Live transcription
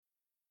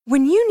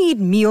When you need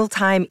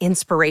mealtime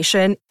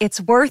inspiration,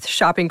 it's worth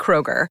shopping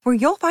Kroger, where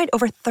you'll find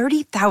over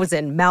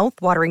 30,000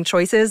 mouth-watering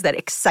choices that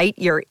excite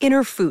your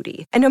inner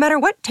foodie. And no matter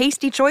what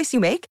tasty choice you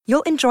make,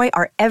 you'll enjoy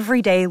our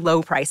everyday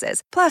low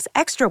prices, plus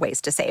extra ways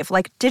to save,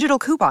 like digital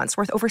coupons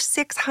worth over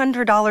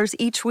 $600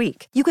 each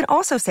week. You can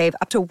also save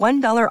up to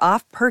 $1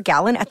 off per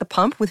gallon at the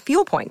pump with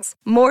fuel points.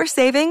 More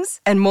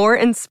savings and more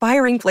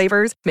inspiring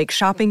flavors make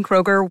shopping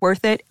Kroger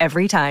worth it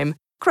every time.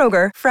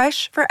 Kroger,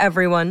 fresh for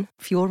everyone.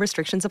 Fuel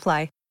restrictions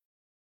apply.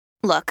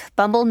 Look,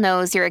 Bumble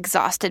knows you're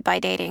exhausted by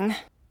dating.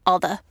 All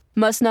the,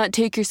 must not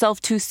take yourself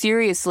too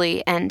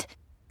seriously, and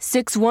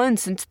 6'1"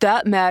 since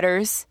that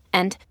matters,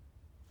 and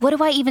what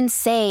do I even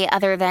say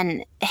other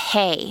than,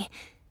 hey?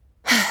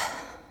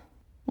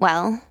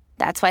 Well,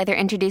 that's why they're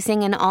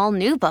introducing an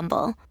all-new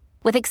Bumble,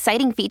 with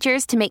exciting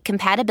features to make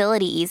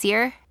compatibility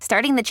easier,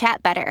 starting the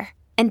chat better,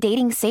 and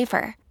dating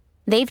safer.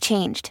 They've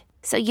changed,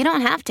 so you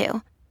don't have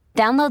to.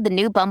 Download the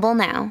new Bumble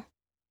now.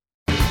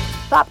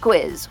 Pop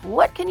quiz.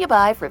 What can you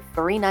buy for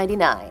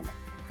 $3.99?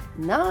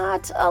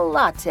 Not a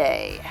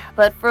latte,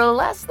 but for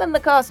less than the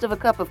cost of a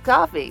cup of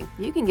coffee,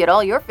 you can get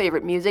all your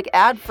favorite music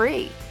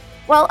ad-free.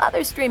 While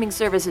other streaming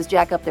services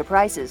jack up their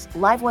prices,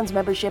 Live One's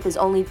membership is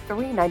only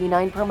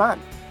 $3.99 per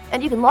month,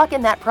 and you can lock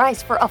in that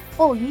price for a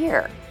full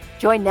year.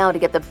 Join now to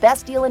get the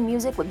best deal in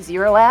music with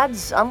 0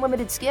 ads,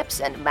 unlimited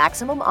skips, and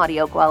maximum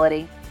audio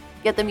quality.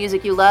 Get the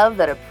music you love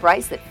at a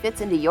price that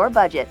fits into your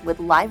budget with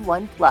Live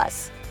One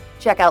Plus.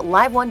 Check out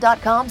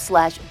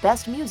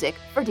liveone.com/bestmusic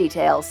for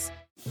details.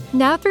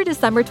 Now through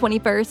December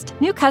 21st,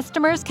 new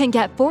customers can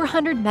get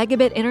 400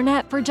 megabit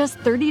internet for just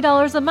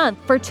 $30 a month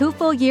for 2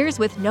 full years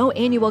with no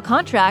annual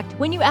contract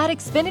when you add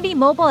Xfinity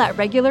Mobile at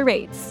regular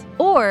rates.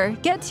 Or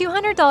get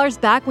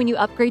 $200 back when you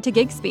upgrade to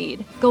gig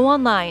speed. Go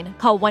online,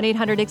 call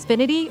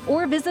 1-800-XFINITY,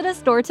 or visit a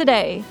store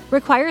today.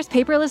 Requires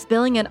paperless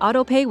billing and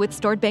autopay with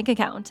stored bank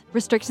account.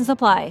 Restrictions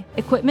apply.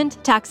 Equipment,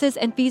 taxes,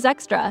 and fees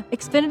extra.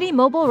 Xfinity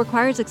Mobile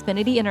requires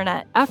Xfinity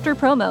Internet. After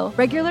promo,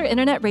 regular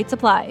internet rates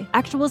apply.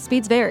 Actual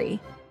speeds vary.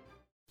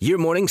 Your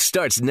morning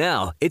starts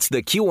now. It's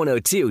the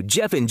Q102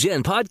 Jeff and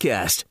Jen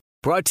podcast,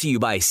 brought to you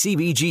by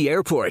CBG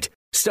Airport.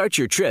 Start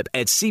your trip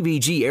at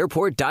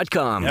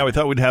CBGAirport.com. Yeah, we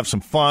thought we'd have some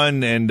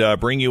fun and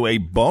bring you a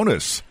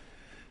bonus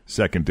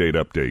second date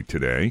update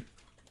today.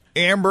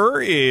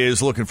 Amber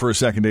is looking for a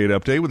second date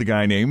update with a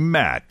guy named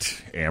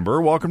Matt.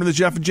 Amber, welcome to the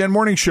Jeff and Jen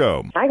Morning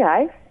Show. Hi,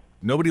 guys.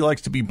 Nobody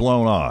likes to be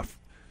blown off.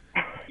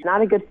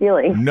 Not a good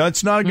feeling. No,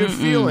 it's not a good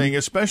feeling,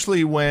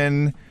 especially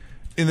when...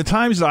 In the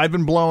times that I've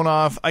been blown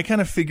off, I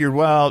kind of figured,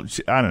 well,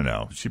 I don't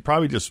know. She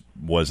probably just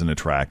wasn't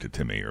attracted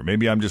to me, or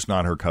maybe I'm just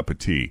not her cup of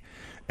tea.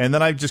 And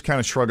then I just kind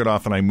of shrug it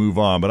off and I move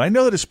on. But I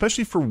know that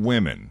especially for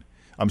women,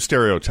 I'm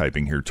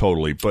stereotyping here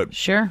totally, but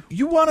sure,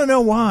 you want to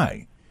know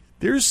why.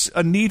 There's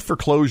a need for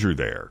closure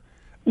there.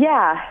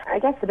 Yeah, I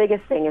guess the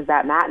biggest thing is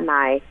that Matt and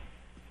I,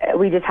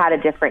 we just had a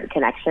different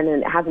connection,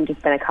 and it hasn't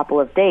just been a couple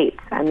of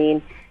dates. I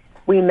mean,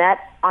 we met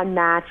on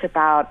Match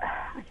about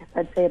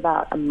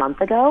a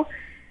month ago.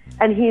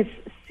 And he's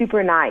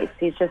super nice.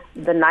 He's just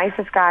the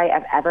nicest guy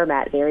I've ever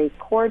met. Very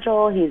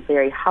cordial. He's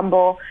very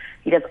humble.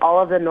 He does all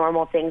of the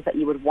normal things that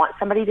you would want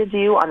somebody to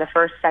do on the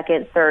first,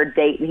 second, third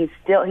date, and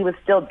he was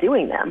still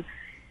doing them.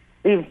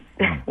 We've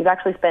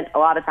actually spent a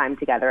lot of time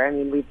together. I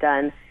mean, we've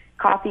done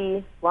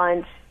coffee,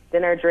 lunch,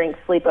 dinner, drinks,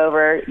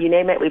 sleepover, you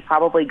name it. We've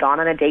probably gone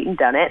on a date and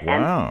done it.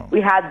 Wow.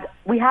 And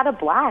we had a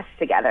blast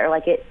together.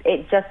 Like it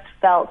just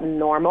felt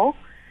normal.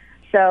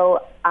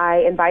 So I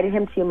invited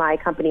him to my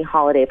company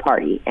holiday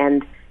party,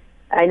 and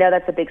I know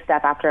that's a big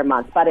step after a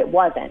month, but it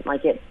wasn't.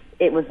 Like it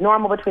was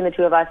normal between the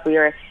two of us. We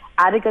were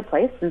at a good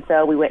place, and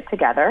so we went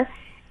together.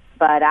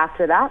 But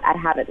after that, I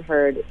haven't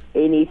heard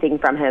anything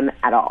from him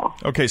at all.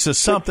 Okay, so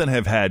something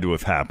had to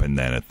have happened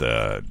then at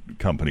the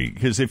company.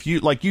 Because if you,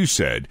 like you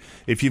said,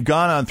 if you've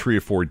gone on 3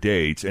 or 4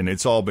 dates and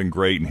it's all been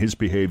great and his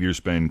behavior's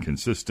been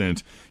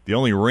consistent, the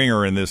only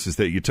ringer in this is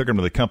that you took him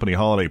to the company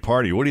holiday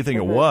party. What do you think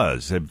it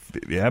was? Do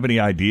you have any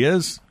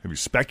ideas? Have you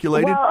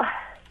speculated? Well,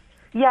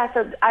 yeah,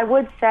 so I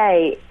would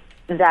say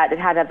that it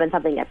had to have been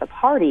something at the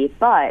party,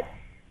 but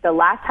the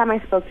last time I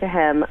spoke to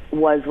him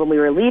was when we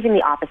were leaving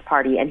the office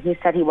party, and he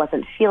said he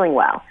wasn't feeling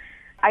well.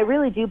 I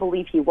really do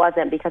believe he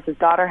wasn't, because his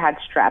daughter had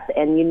strep,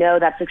 and you know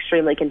that's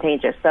extremely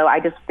contagious. So I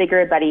just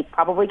figured that he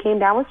probably came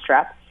down with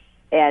strep,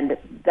 and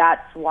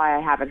that's why I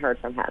haven't heard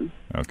from him.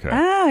 Okay.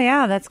 Oh,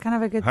 yeah, that's kind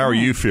of a good How are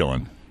you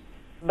feeling?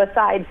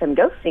 Besides him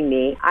ghosting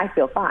me, I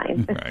feel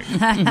fine. Right.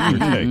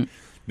 Okay.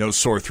 No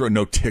sore throat,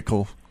 no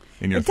tickle.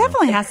 It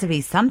definitely has to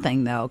be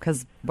something, though,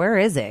 because where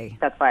is he?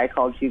 That's why I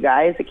called you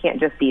guys. It can't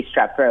just be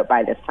strep throat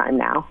by this time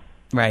now.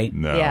 Right.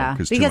 No. Yeah.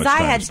 Because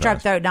I had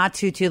strep throat not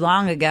too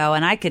long ago,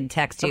 and I could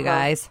text you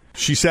guys.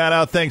 She sat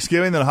out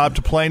Thanksgiving, then hopped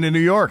a plane to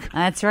New York.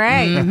 That's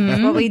right.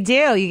 That's what we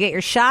do. You get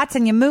your shots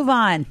and you move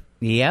on.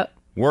 Yep.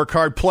 Work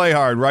hard, play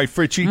hard, right,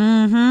 Fritchie?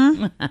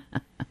 Mm-hmm.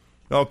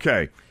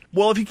 Okay.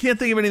 Well, if you can't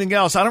think of anything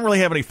else, I don't really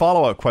have any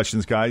follow-up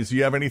questions, guys. Do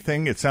you have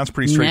anything? It sounds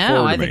pretty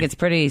straightforward No, I to think me. it's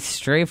pretty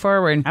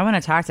straightforward. I want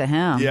to talk to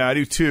him. Yeah, I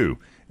do too.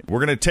 We're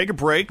going to take a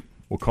break.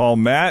 We'll call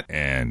Matt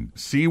and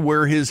see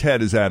where his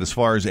head is at as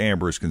far as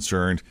Amber is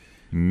concerned.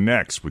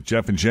 Next with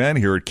Jeff and Jen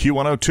here at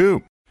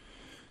Q102.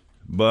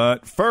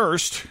 But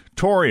first,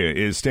 Toria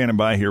is standing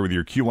by here with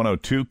your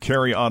Q102,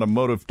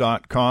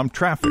 carryautomotive.com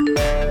traffic.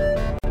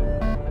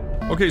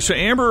 Okay, so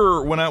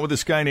Amber went out with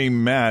this guy named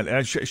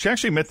Matt. She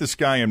actually met this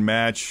guy in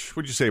Match,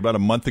 what'd you say, about a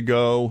month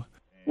ago?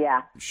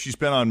 Yeah. She's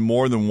been on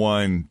more than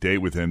one date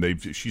with him.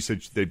 She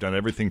said they've done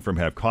everything from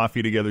have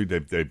coffee together.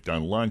 They've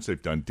done lunch.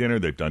 They've done dinner.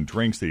 They've done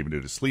drinks. They even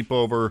did a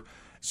sleepover.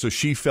 So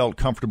she felt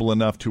comfortable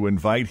enough to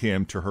invite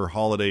him to her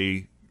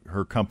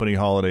company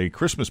holiday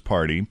Christmas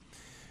party.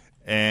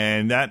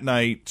 And that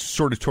night,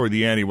 sort of toward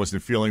the end, he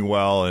wasn't feeling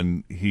well,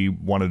 and he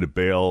wanted to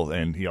bail,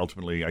 and he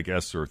ultimately, I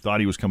guess, or thought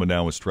he was coming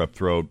down with strep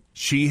throat.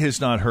 She has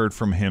not heard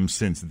from him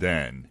since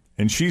then.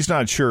 And she's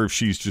not sure if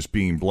she's just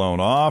being blown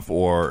off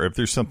or if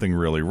there's something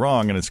really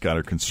wrong and it's got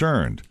her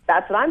concerned.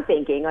 That's what I'm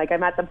thinking. Like,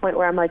 I'm at the point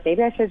where I'm like,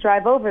 maybe I should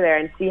drive over there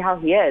and see how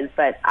he is.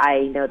 But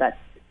I know that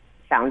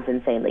sounds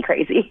insanely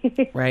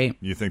crazy. Right.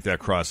 You think that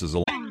crosses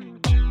a line?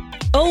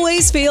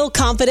 Always feel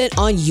confident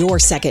on your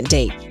second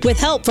date. With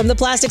help from the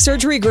Plastic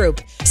Surgery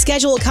Group.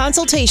 Schedule a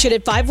consultation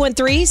at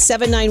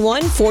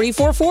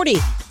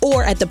 513-791-4440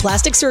 or at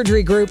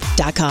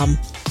theplasticsurgerygroup.com.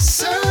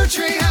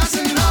 Surgery has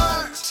an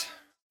art.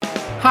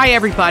 Hi,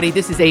 everybody.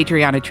 This is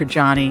Adriana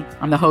Trajani.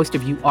 I'm the host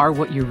of You Are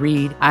What You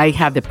Read. I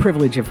have the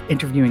privilege of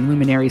interviewing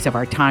luminaries of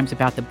our times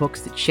about the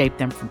books that shaped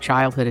them from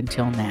childhood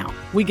until now.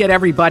 We get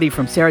everybody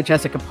from Sarah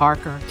Jessica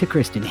Parker to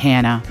Kristen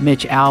Hanna,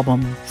 Mitch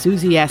Albom,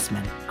 Susie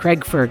Essman,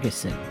 Craig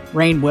Ferguson,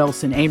 Rainn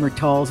Wilson, Amor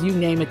Tolls, you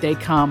name it, they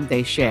come,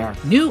 they share.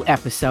 New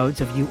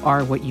episodes of You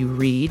Are What You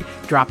Read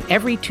drop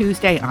every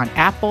Tuesday on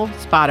Apple,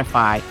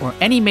 Spotify, or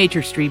any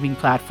major streaming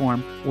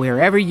platform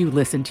wherever you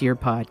listen to your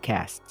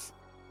podcasts.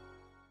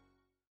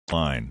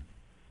 Line.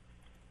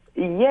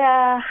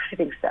 Yeah, I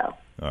think so.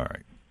 All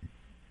right.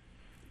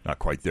 Not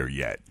quite there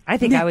yet. I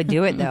think I would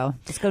do it, though.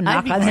 Just go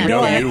knock on the I know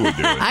door. you would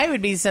do it. I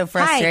would be so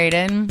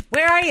frustrated.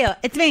 Where are you?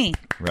 It's me.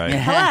 Right.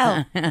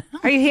 Hello.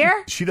 Are you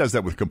here? She does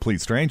that with complete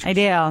strangers. I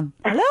do.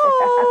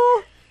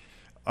 Hello.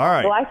 All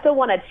right. Well, I still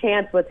want a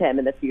chance with him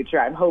in the future,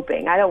 I'm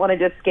hoping. I don't want to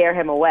just scare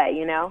him away,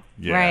 you know?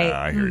 Yeah, Right.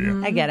 I hear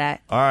you. I get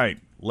it. All right.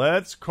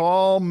 Let's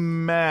call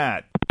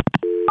Matt.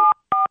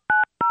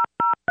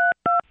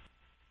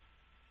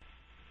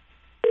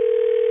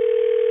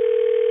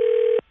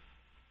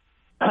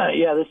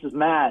 Yeah, this is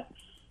Matt.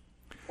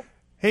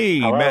 Hey,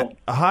 Hello. Matt.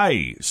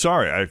 Hi.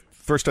 Sorry. I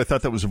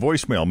thought that was a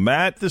voicemail.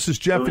 Matt, this is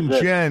Jeff and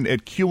Jen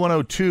at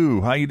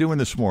Q102. How you doing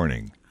this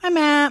morning? Hi,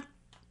 Matt.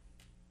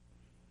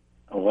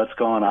 What's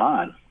going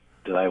on?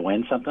 Did I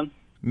win something?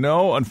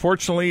 No,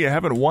 unfortunately, you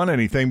haven't won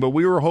anything, but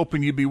we were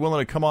hoping you'd be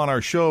willing to come on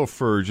our show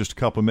for just a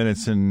couple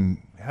minutes and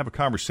have a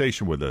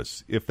conversation with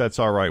us, if that's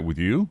all right with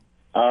you.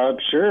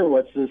 Sure.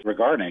 What's this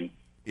regarding?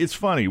 It's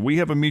funny. We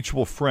have a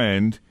mutual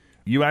friend.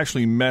 You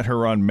actually met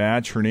her on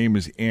Match. Her name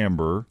is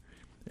Amber,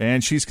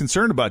 and she's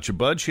concerned about you,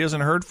 bud. She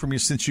hasn't heard from you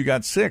since you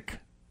got sick.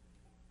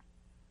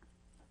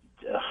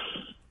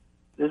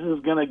 This is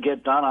going to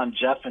get done on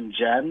Jeff and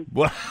Jen?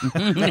 What?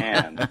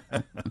 Man.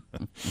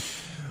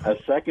 A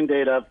second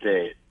date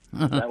update.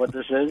 Is that what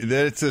this is?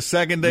 It's a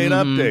second date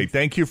update.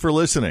 Thank you for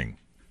listening.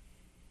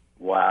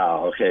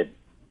 Wow. Okay.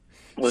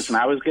 Listen,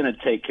 I was going to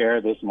take care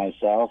of this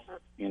myself,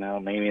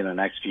 maybe in the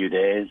next few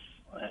days.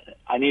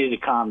 I needed to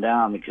calm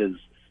down because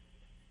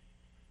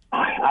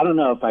I don't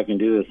know if I can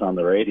do this on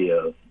the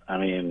radio. I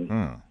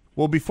mean...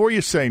 Well, before you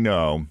say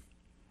no,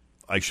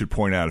 I should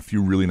point out a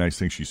few really nice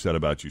things she said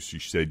about you. She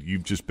said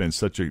you've just been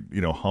such a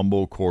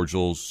humble,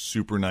 cordial,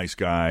 super nice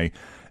guy,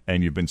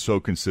 and you've been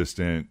so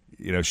consistent.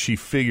 She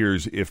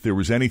figures if there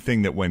was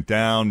anything that went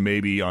down,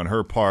 maybe on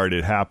her part,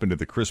 it happened at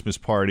the Christmas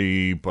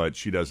party, but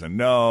she doesn't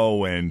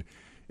know, and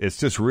it's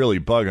just really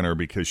bugging her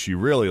because she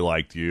really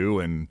liked you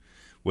and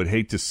would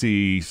hate to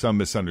see some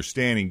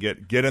misunderstanding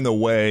get in the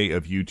way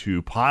of you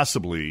two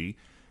possibly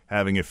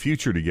having a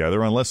future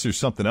together, unless there's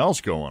something else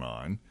going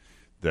on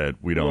that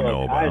we don't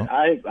know about.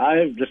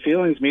 I the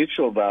feeling's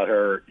mutual about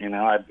her.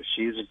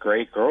 She's a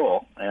great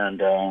girl,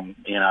 and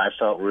I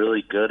felt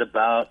really good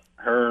about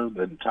her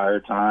the entire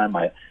time.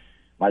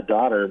 My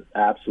daughter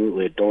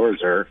absolutely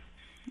adores her.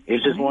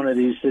 It's just one of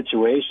these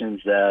situations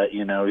that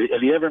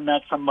have you ever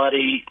met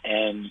somebody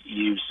and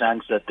you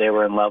sense that they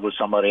were in love with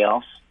somebody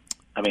else?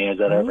 I mean, has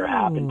that ever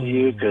happened to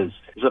you? Because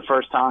it's the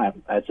first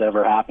time that's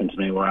ever happened to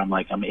me where I'm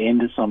like, I'm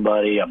into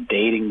somebody, I'm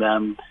dating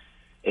them.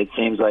 It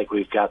seems like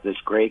we've got this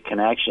great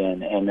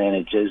connection, and then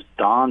it just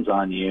dawns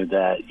on you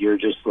that you're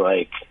just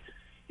like,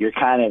 you're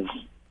kind of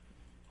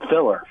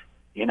filler.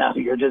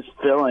 You're just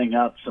filling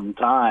up some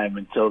time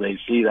until they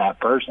see that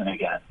person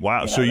again.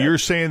 Wow. So you're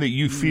saying that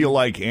you feel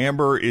like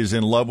Amber is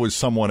in love with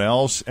someone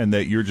else and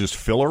that you're just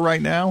filler right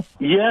now?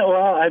 Yeah,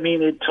 well, I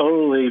mean, it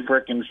totally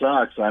freaking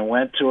sucks. I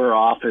went to her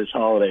office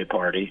holiday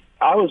party.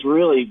 I was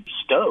really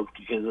stoked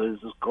because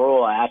this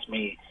girl asked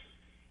me,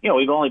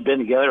 we've only been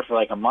together for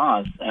like a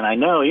month, and I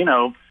know,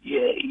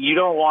 you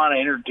don't want to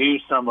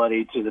introduce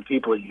somebody to the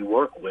people that you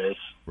work with,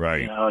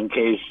 right? You know, in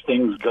case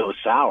things go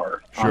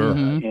sour sure.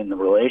 in the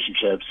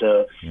relationship.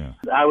 So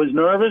I was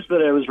nervous,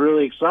 but I was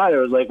really excited.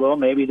 I was like, well,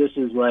 maybe this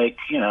is like,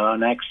 you know, a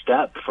next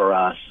step for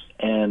us.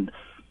 And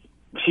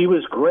she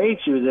was great.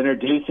 She was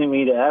introducing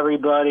me to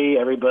everybody.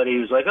 Everybody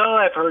was like, oh,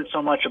 I've heard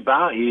so much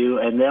about you.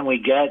 And then we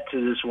get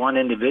to this one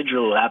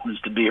individual who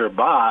happens to be her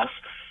boss.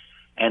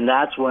 And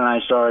that's when I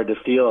started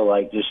to feel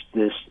like just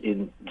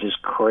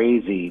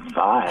crazy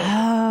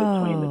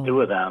vibe between the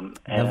two of them.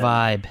 And, the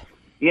vibe.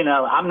 You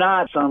know, I'm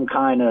not some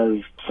kind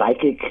of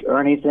psychic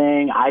or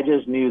anything. I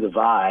just knew the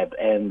vibe.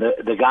 And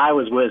the guy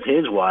was with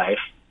his wife,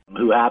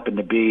 who happened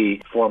to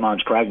be 4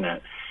 months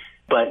pregnant.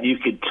 But you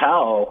could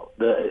tell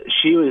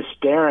she was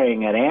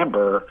staring at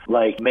Amber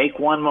like, make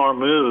one more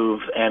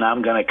move and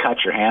I'm going to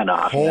cut your hand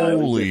off.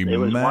 Holy It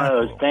was one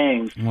of those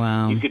things.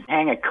 Wow. You could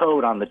hang a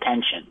coat on the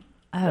tension.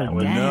 Oh,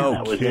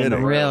 no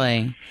kidding.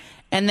 Really?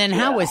 And then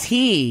how was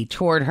he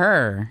toward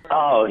her?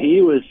 Oh,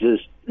 he was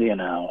just, you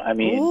know, I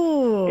mean,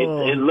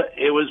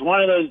 it was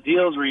one of those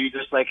deals where you're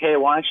just like, hey,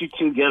 why don't you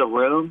two get a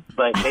room?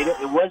 But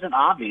it wasn't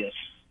obvious.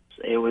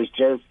 It was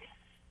just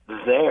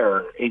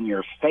there in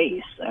your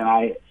face.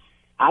 And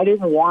I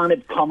didn't want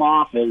it to come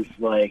off as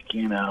like,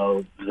 you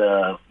know,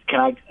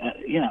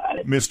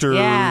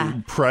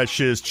 Mr.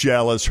 Precious,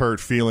 jealous, hurt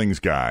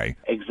feelings guy.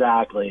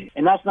 Exactly.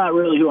 And that's not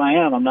really who I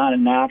am. I'm not a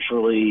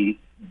naturally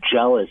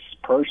jealous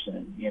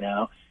person, you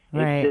know.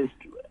 Right. It's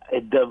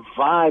just, the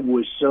vibe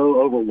was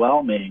so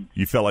overwhelming.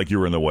 You felt like you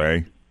were in the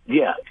way?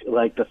 Yeah,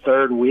 like the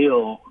third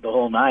wheel the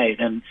whole night.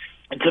 And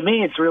to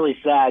me, it's really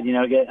sad, you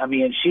know. I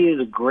mean, she is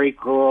a great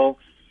girl.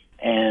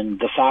 And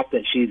the fact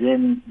that she's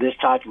in this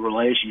type of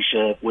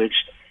relationship, which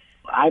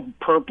I'd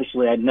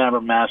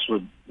never mess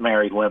with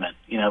married women,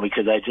 you know,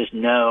 because I just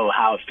know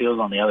how it feels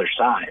on the other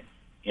side.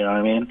 You know what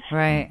I mean?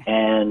 Right.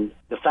 And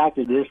the fact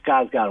that this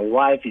guy's got a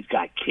wife, he's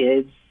got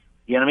kids,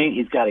 you know what I mean?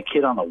 He's got a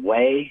kid on the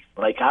way.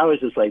 Like, I was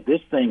just like, this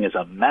thing is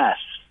a mess.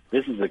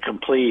 This is a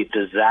complete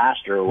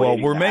disaster. Well,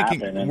 we're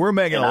making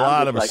a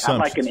lot of assumptions. I'm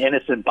like an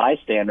innocent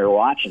bystander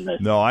watching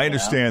this. No, I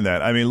understand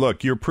that. I mean,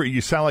 look,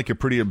 you sound like a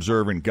pretty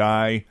observant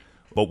guy.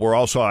 But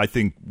I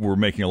think we're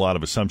making a lot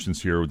of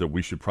assumptions here that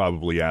we should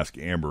probably ask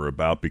Amber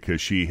about, because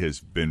she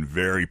has been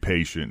very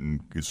patient and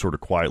is sort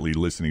of quietly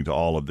listening to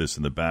all of this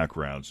in the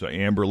background. So,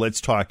 Amber,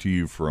 let's talk to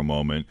you for a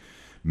moment.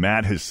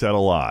 Matt has said a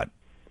lot.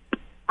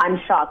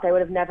 I'm shocked. I would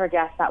have never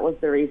guessed that was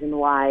the reason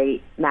why,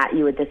 Matt,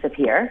 you would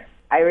disappear.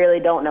 I really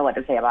don't know what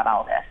to say about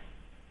all this.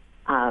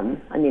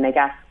 I mean, I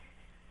guess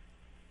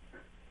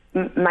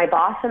my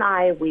boss and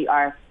I, we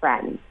are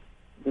friends.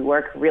 We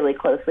work really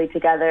closely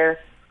together.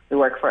 We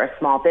work for a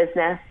small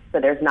business, so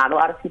there's not a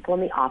lot of people in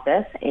the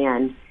office,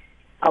 and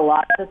a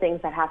lot of the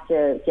things that have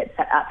to get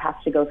set up has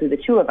to go through the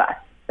two of us.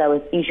 So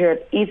it's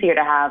easier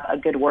to have a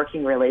good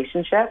working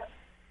relationship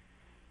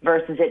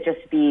versus it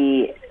just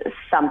be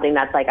something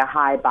that's like a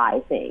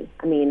hi-bye thing.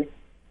 I mean,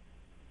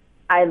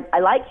 I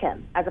like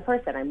him as a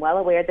person. I'm well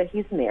aware that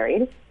he's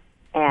married,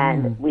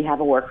 and we have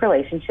a work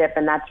relationship,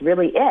 and that's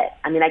really it.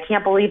 I mean, I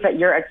can't believe that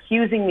you're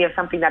accusing me of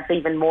something that's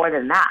even more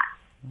than that.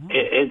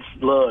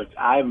 Look,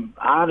 I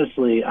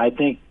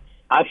think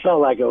I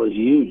felt like I was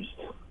used,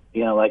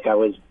 you know, like I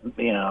was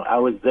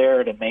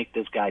there to make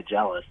this guy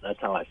jealous. That's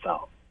how I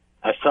felt.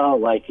 I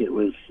felt like it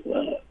was,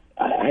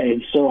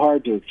 it's so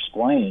hard to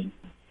explain.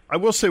 I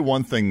will say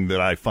one thing that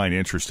I find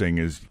interesting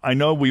is I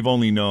know we've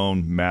only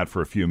known Matt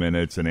for a few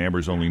minutes and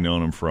Amber's only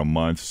known him for a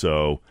month.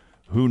 So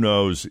who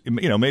knows,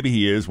 you know, maybe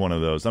he is one of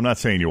those. I'm not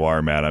saying you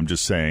are, Matt. I'm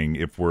just saying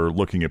if we're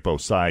looking at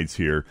both sides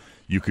here,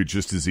 you could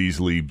just as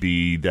easily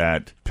be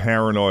that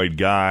paranoid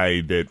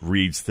guy that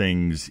reads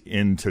things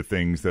into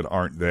things that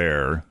aren't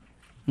there.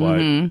 But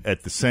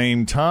at the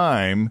same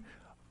time,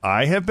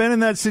 I have been in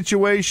that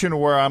situation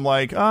where I'm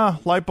like,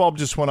 light bulb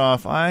just went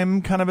off.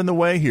 I'm kind of in the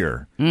way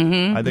here.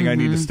 I think I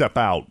need to step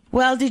out.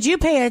 Well, did you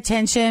pay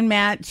attention,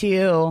 Matt,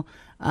 to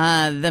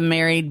the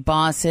married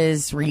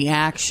boss's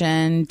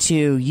reaction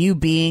to you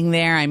being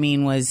there? I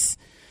mean,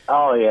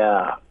 Oh,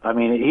 yeah. I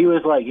mean, he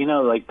was like, you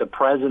know, like the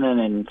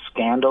president in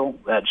Scandal,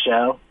 that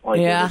show.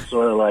 Like, it was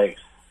sort of like,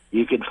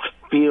 you could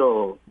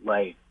feel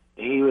like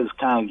he was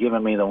kind of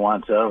giving me the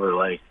once-over.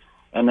 Like,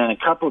 and then a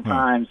couple of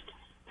times,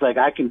 it's like,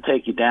 I can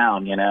take you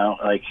down, you know,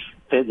 like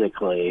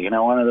physically. You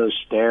know, one of those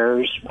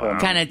stairs.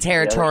 Kind of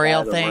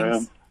territorial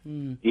things.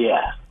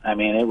 Yeah. I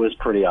mean, it was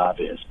pretty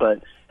obvious.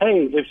 But,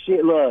 hey,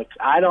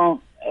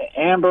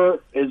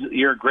 Amber,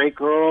 you're a great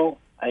girl.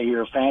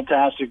 You're a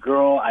fantastic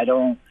girl. I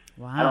don't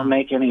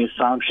make any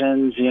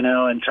assumptions, you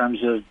know, in terms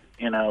of,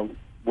 you know,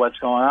 what's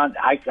going on.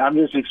 I'm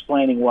just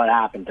explaining what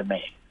happened to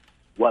me,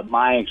 what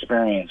my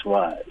experience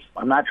was.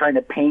 I'm not trying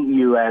to paint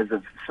you as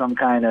some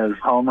kind of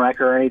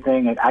homewrecker or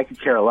anything. I could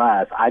care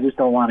less. I just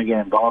don't want to get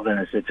involved in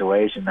a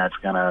situation that's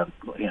going to,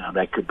 you know,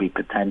 that could be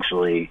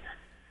potentially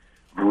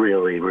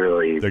really,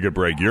 really... They could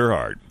break your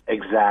heart.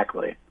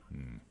 Exactly.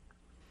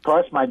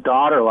 Plus, my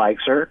daughter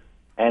likes her,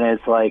 and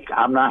it's like,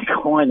 I'm not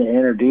going to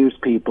introduce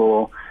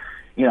people...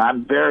 You know,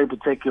 I'm very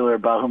particular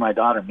about who my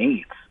daughter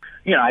meets.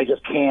 You know, I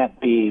just can't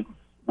be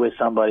with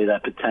somebody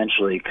that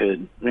potentially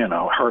could,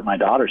 hurt my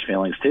daughter's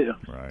feelings too.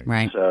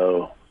 Right.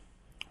 So,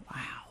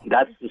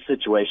 that's the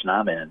situation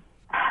I'm in.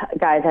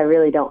 Guys, I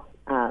really don't.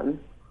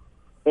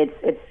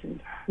 It's.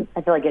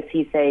 I feel like it's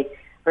he say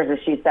versus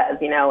she says.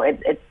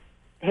 It's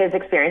his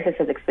experience is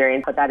his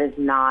experience, but that is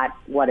not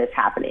what is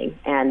happening.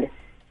 And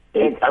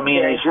is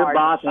your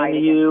boss into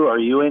you? Are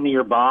you into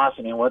your boss?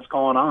 I mean, what's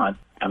going on?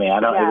 I mean,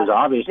 it was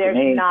obvious to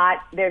me.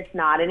 There's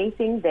not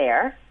anything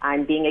there.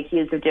 I'm being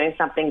accused of doing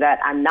something that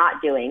I'm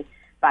not doing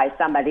by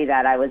somebody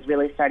that I was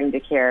really starting to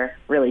care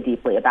really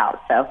deeply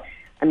about. So,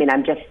 I mean,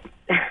 I'm just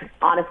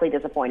honestly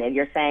disappointed.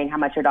 You're saying how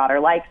much your daughter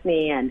likes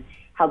me and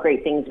how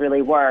great things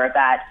really were,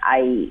 that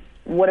I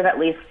would have at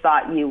least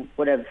thought you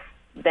would have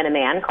been a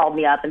man, called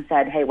me up and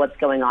said, hey, what's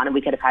going on? And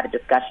we could have had a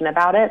discussion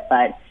about it.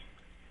 But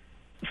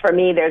for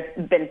me, there's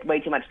been way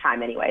too much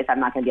time anyways. I'm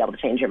not going to be able to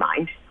change your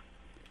mind.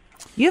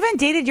 You haven't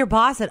dated your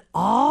boss at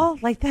all?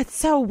 Like, that's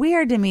so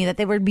weird to me that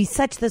there would be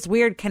such this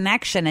weird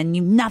connection and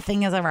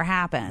nothing has ever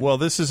happened. Well,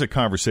 this is a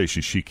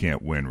conversation she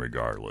can't win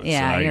regardless.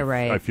 Yeah, you're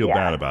right. I feel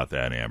bad about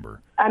that,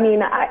 Amber. I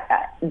mean,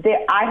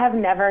 I have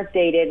never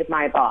dated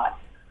my boss,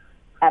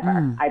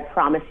 ever. I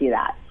promise you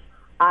that.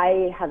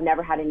 I have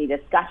never had any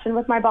discussion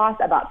with my boss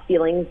about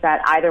feelings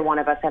that either one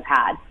of us have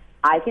had.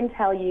 I can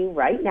tell you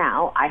right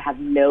now, I have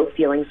no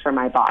feelings for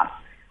my boss.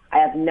 I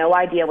have no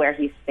idea where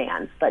he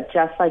stands. But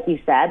just like you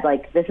said,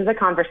 this is a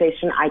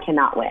conversation I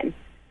cannot win.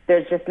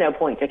 There's just no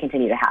point to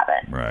continue to have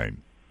it. Right.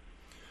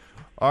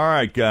 All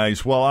right,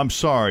 guys. Well, I'm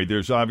sorry.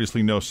 There's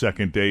obviously no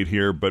second date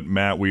here, but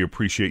Matt, we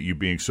appreciate you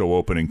being so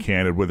open and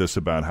candid with us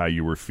about how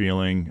you were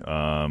feeling.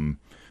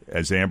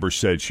 As Amber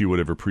said, she would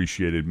have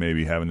appreciated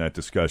maybe having that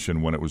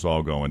discussion when it was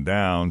all going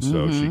down,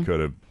 so she could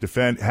have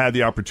had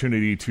the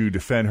opportunity to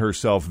defend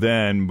herself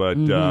then, but...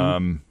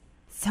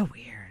 So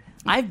weird.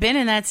 I've been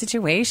in that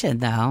situation,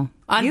 though.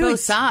 On both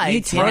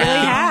sides. You totally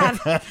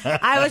have.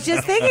 I was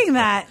just thinking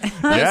that. Both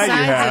sides of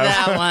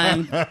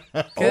that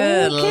one.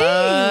 Good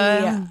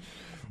Lord.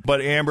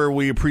 But Amber,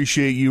 we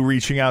appreciate you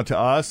reaching out to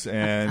us,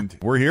 and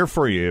we're here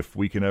for you if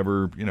we can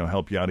ever,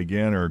 help you out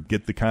again or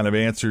get the kind of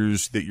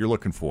answers that you're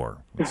looking for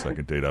with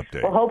Second Date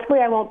Update. Well, hopefully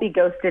I won't be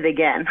ghosted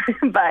again,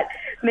 but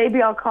maybe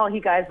I'll call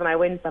you guys when I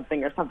win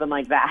something or something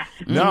like that.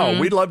 No,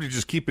 we'd love to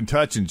just keep in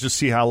touch and just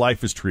see how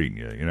life is treating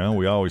you.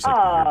 We always like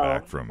to hear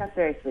back from. That's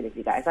very sweet of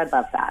you guys. I'd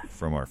love that.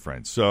 From our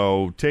friends.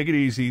 So take it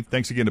easy.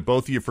 Thanks again to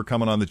both of you for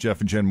coming on the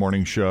Jeff and Jen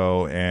Morning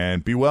Show,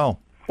 and be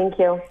well. Thank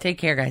you. Take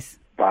care, guys.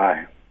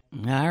 Bye.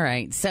 All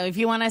right. So if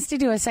you want us to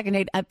do a second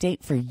date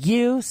update for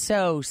you,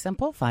 so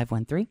simple,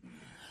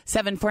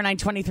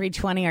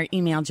 513-749-2320, or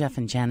email Jeff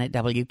and Jen at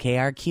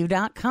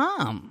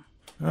WKRQ.com.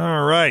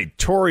 All right.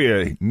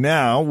 Toria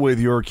now with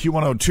your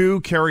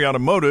Q102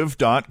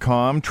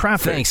 carryautomotive.com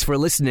traffic. Thanks for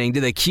listening to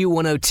the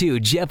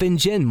Q102 Jeff and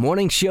Jen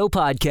Morning Show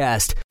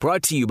podcast,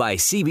 brought to you by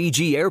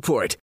CBG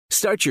Airport.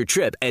 Start your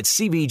trip at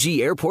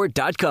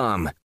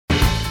CBGAirport.com.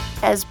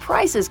 As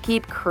prices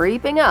keep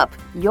creeping up,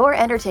 your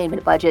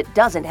entertainment budget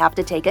doesn't have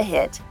to take a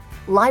hit.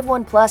 Live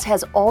One Plus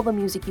has all the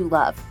music you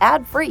love,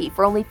 ad-free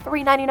for only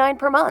 $3.99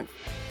 per month.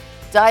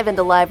 Dive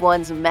into Live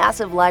One's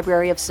massive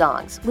library of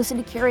songs,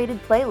 listen to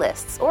curated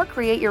playlists, or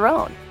create your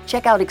own.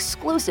 Check out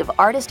exclusive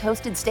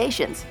artist-hosted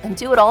stations, and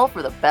do it all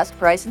for the best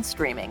price in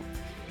streaming.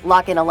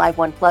 Lock in a Live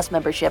One Plus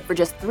membership for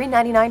just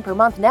 $3.99 per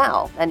month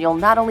now, and you'll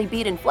not only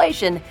beat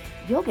inflation,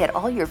 you'll get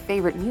all your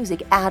favorite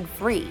music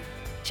ad-free.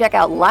 Check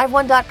out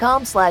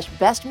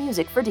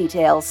liveone.com/bestmusic for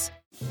details.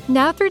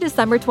 Now through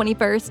December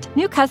 21st,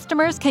 new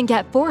customers can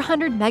get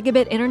 400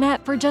 megabit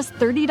internet for just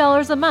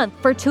 $30 a month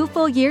for 2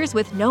 full years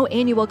with no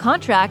annual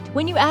contract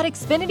when you add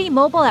Xfinity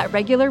Mobile at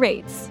regular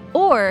rates.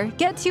 Or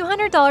get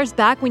 $200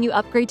 back when you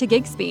upgrade to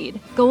gig speed.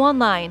 Go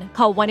online,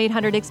 call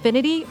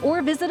 1-800-XFINITY,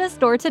 or visit a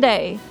store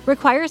today.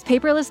 Requires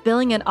paperless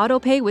billing and auto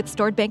pay with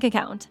stored bank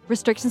account.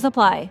 Restrictions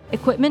apply.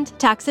 Equipment,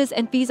 taxes,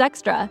 and fees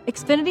extra.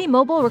 Xfinity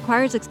Mobile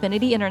requires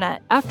Xfinity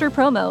Internet. After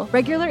promo,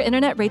 regular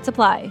internet rates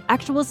apply.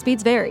 Actual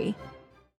speeds vary.